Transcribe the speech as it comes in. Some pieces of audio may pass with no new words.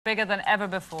Bigger than ever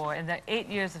before. In their 8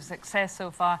 years of success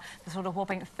so far, they sold a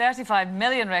whopping 35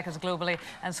 million records globally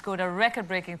and scored a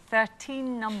record-breaking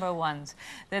 13 #1s.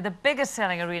 They're the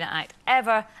biggest-selling arena act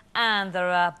ever, and they're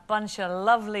a bunch of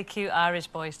lovely, cute Irish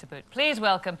boys to boot. Please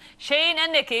welcome Shane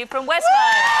and Nikki from Westlife.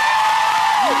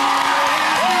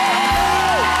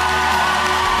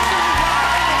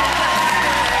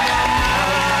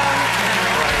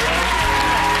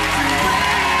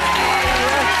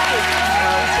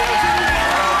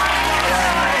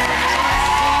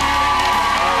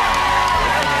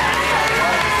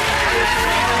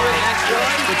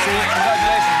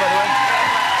 Congratulations, by the way.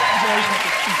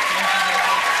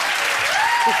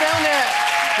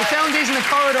 We found these in the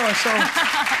corridor, so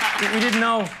we didn't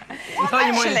know. We thought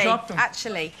you might have dropped them.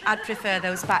 Actually, I'd prefer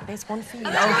those back. There's one for you.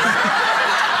 And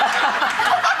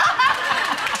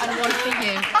one for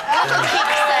you.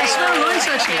 They smell nice,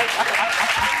 actually.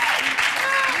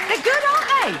 They're good, aren't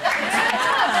they?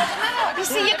 You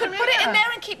see, you could put it in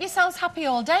there and keep yourselves happy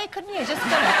all day, couldn't you? Just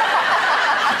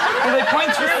Will they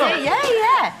point through them? Yeah,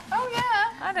 yeah. Oh, yeah.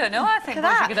 I don't know. I think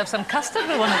we could have some custard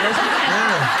with one of those.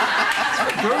 Yeah.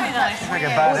 Very nice. Like a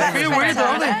bad They feel weird,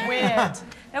 don't they? Weird.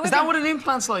 Is that what an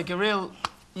implant's like? A real,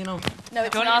 you know... No,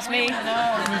 don't ask me. You don't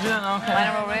know? Okay. Mine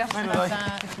are all real.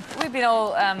 We've been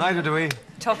all... Neither do we.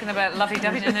 talking about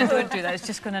lovey-dovey. No, don't do that. It's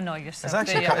just going to annoy yourself. It's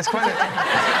actually it's quite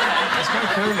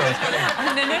cool, though.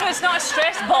 No, it's not a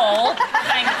stress ball.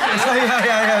 Thank you.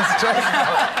 Yeah, it's stress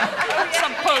ball.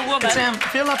 Some poor woman.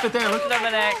 Feel that bit there, look.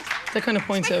 That kind of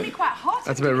points out. It's quite hot.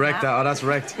 That's a bit wrecked. Oh, that's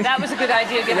wrecked. That was a good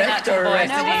idea, giving that to the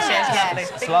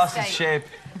boys. It's lost its shape.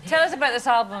 Tell us about this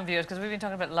album of yours, because we've been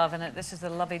talking about love, and this is the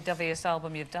lovey-doveyest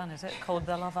album you've done, is it? Called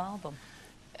The Love Album.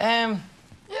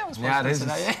 Yeah, I suppose it is.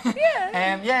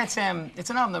 It's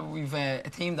an album that we've a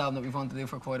themed album that we've wanted to do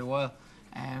for quite a while.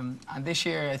 And this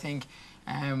year, I think,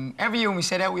 every year when we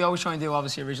set out, we always try and do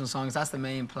obviously original songs. That's the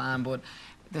main plan. But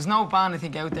there's no band I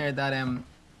think out there that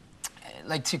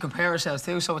like to compare ourselves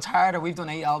to. So it's harder. We've done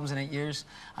 8 albums in 8 years,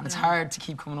 and it's hard to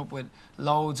keep coming up with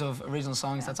loads of original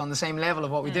songs that's on the same level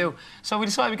of what we do. So we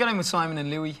decided we got in with Simon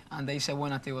and Louis, and they said, why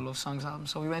not do a love songs album?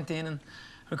 So we went in and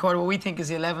recorded what we think is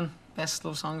the 11 best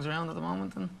love songs around at the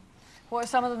moment. And what are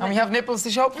some of them? And we have nipples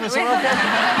to show up for it, so we're okay.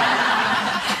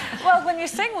 Well, when you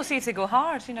sing, we'll see if they go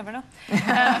hard. You never know.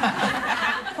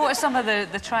 What are some of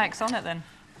the tracks on it, then?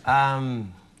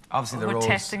 Obviously, the Rose. We're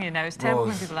testing you now. It's terrible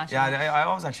when people actually... Yeah, I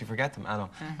always actually forget them, I know.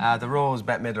 The Rose,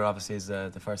 Bette Midler, obviously, is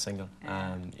the first single.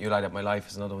 You Light Up My Life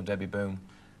is another one, Debbie Boone.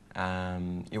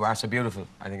 You Are So Beautiful,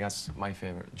 I think that's my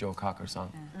favourite Joe Cocker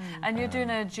song. And you're doing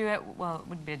a duet, well, it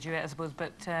wouldn't be a duet, I suppose,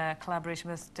 but collaboration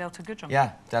with Delta Goodrem.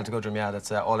 Yeah, Delta Goodrem, yeah, that's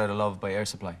All Out of Love by Air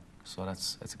Supply. So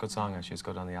it's a good song, actually. It's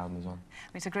good on the album as well. I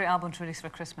mean, it's a great album to release for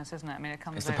Christmas, isn't it? I mean, it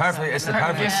comes It's the perfect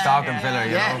stocking filler,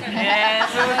 you know?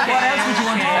 Yes, What else would you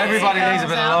want? Everybody needs a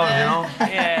bit of love, you know?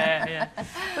 Yeah.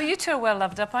 Well, you two are well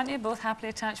loved up, aren't you? Both happily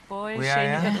attached boys. We are, Shane,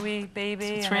 yeah. you've got a wee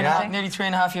baby. Nearly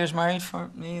 3.5 years married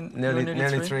for me. And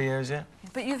Nearly 3 years, yeah.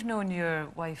 But you've known your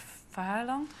wife for how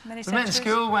long? Many We met in centuries?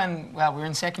 school when, well, we were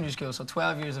in secondary school, so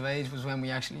 12 years of age was when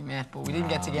we actually met, but we didn't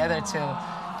get together till...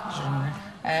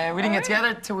 get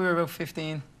together till we were about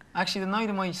 15. Actually, the night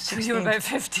of my 16th... You were about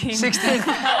 15. 16th.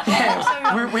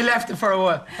 Yeah, we left it for a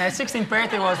while. 16th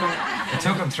birthday was when... It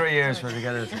took him 3 years for her to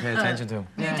get her to pay attention to him.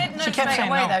 You did know She kept straight saying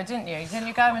away, no. though, didn't you? Didn't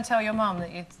you go and tell your mum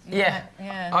that you'd... Yeah.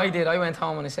 Yeah. I did. I went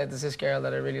home and I said, there's this girl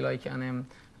that I really like, and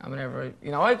whenever,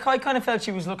 you know, I kind of felt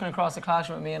she was looking across the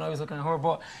classroom at me and I was looking at her,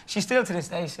 but she still to this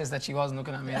day says that she wasn't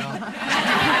looking at me at all.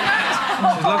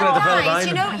 She's looking at the fella behind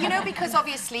him. You know, because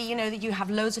obviously, you know that you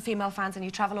have loads of female fans and you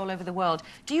travel all over the world.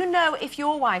 Do you know if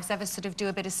your wives ever sort of do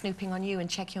a bit of snooping on you and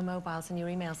check your mobiles and your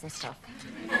emails and stuff?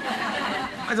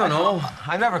 I don't know.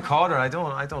 I never caught her. I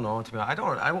don't know, to be honest.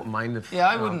 I wouldn't mind if... Yeah,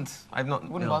 I wouldn't. I've not...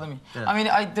 Wouldn't bother me. Yeah. I mean,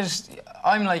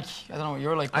 I'm like, I don't know what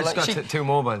you're like. I just got 2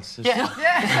 mobiles. Just... Yeah.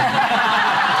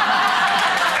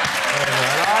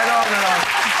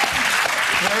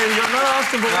 Not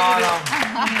often, but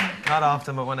not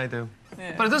often, but when I do.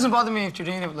 Yeah. But it doesn't bother me if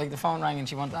Georgina, like, the phone rang and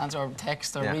she wanted to answer or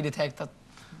text or read a text. That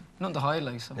nothing to hide,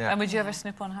 like, so. And would you ever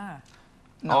snip on her?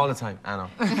 No. All the time, I know.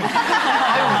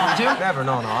 Would you? Never,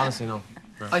 no, honestly, no.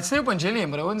 I'd snoop on Gillian,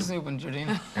 but I wouldn't snoop on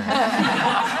Georgina.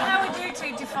 How would you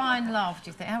two define love, do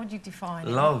you think? How would you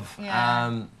define love?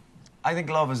 Yeah. I think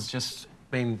love is just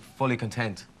being fully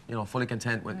content. You know, fully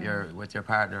content with your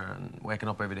partner and waking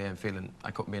up every day and feeling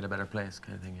I couldn't be in a better place,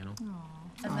 kind of thing, you know.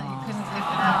 And that you couldn't live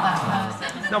without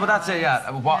that person. No, but that's it, yeah.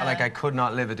 Like, I could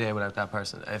not live a day without that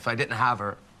person. If I didn't have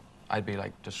her, I'd be,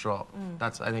 like, distraught.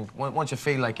 That's, I think, once you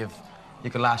feel like you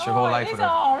could last your whole life with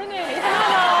her. Isn't it?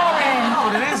 Hello.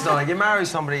 No, but it is though. Like you marry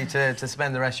somebody to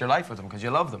spend the rest of your life with them because you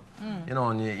love them, you know,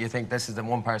 and you think this is the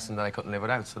one person that I couldn't live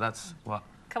without. So that's what.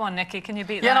 Come on, Nicky, can you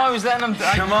beat Yeah, that? no, I was letting him.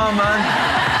 Come on, man.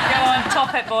 Go on,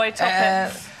 top it, boy, top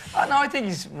it. No, I think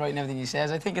he's right in everything he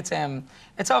says. I think it's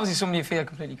obviously somebody you feel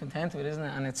completely content with, isn't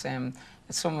it? And it's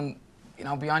someone, you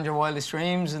know, beyond your wildest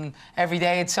dreams. And every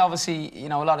day it's obviously, you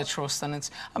know, a lot of trust. And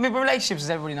I mean, relationships, as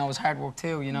everybody knows, hard work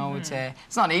too. You know, it's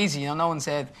not easy. You know, no one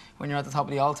said when you're at the top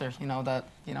of the altar, you know, that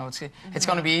you know it's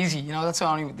going to be easy. You know, that's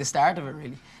only the start of it,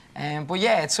 really. But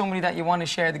yeah, it's somebody that you want to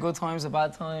share the good times, the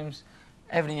bad times,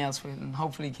 everything else with, and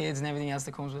hopefully kids and everything else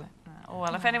that comes with it. Oh,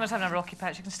 well, if anyone's having a rocky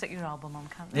patch, you can stick your album on,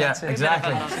 can't you? Yeah,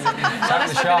 exactly.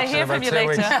 Honest, we're going to hear from you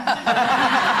later.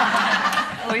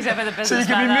 Oh, he's ever the business. So you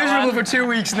can be miserable for 2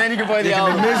 weeks and then you can buy the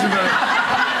album. You can be miserable.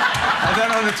 And then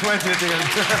on the 20th again.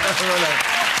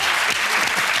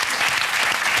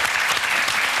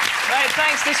 Right,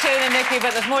 thanks to Shane and Nicky,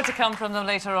 but there's more to come from them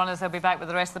later on as they'll be back with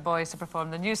the rest of the boys to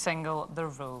perform the new single, The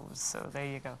Rose. So there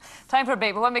you go. Time for a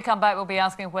break, but when we come back, we'll be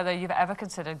asking whether you've ever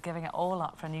considered giving it all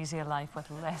up for an easier life with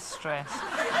less stress.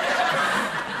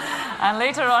 And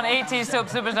later on, 80s soap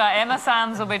superstar Emma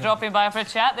Sands will be dropping by for a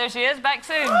chat. There she is, back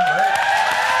soon.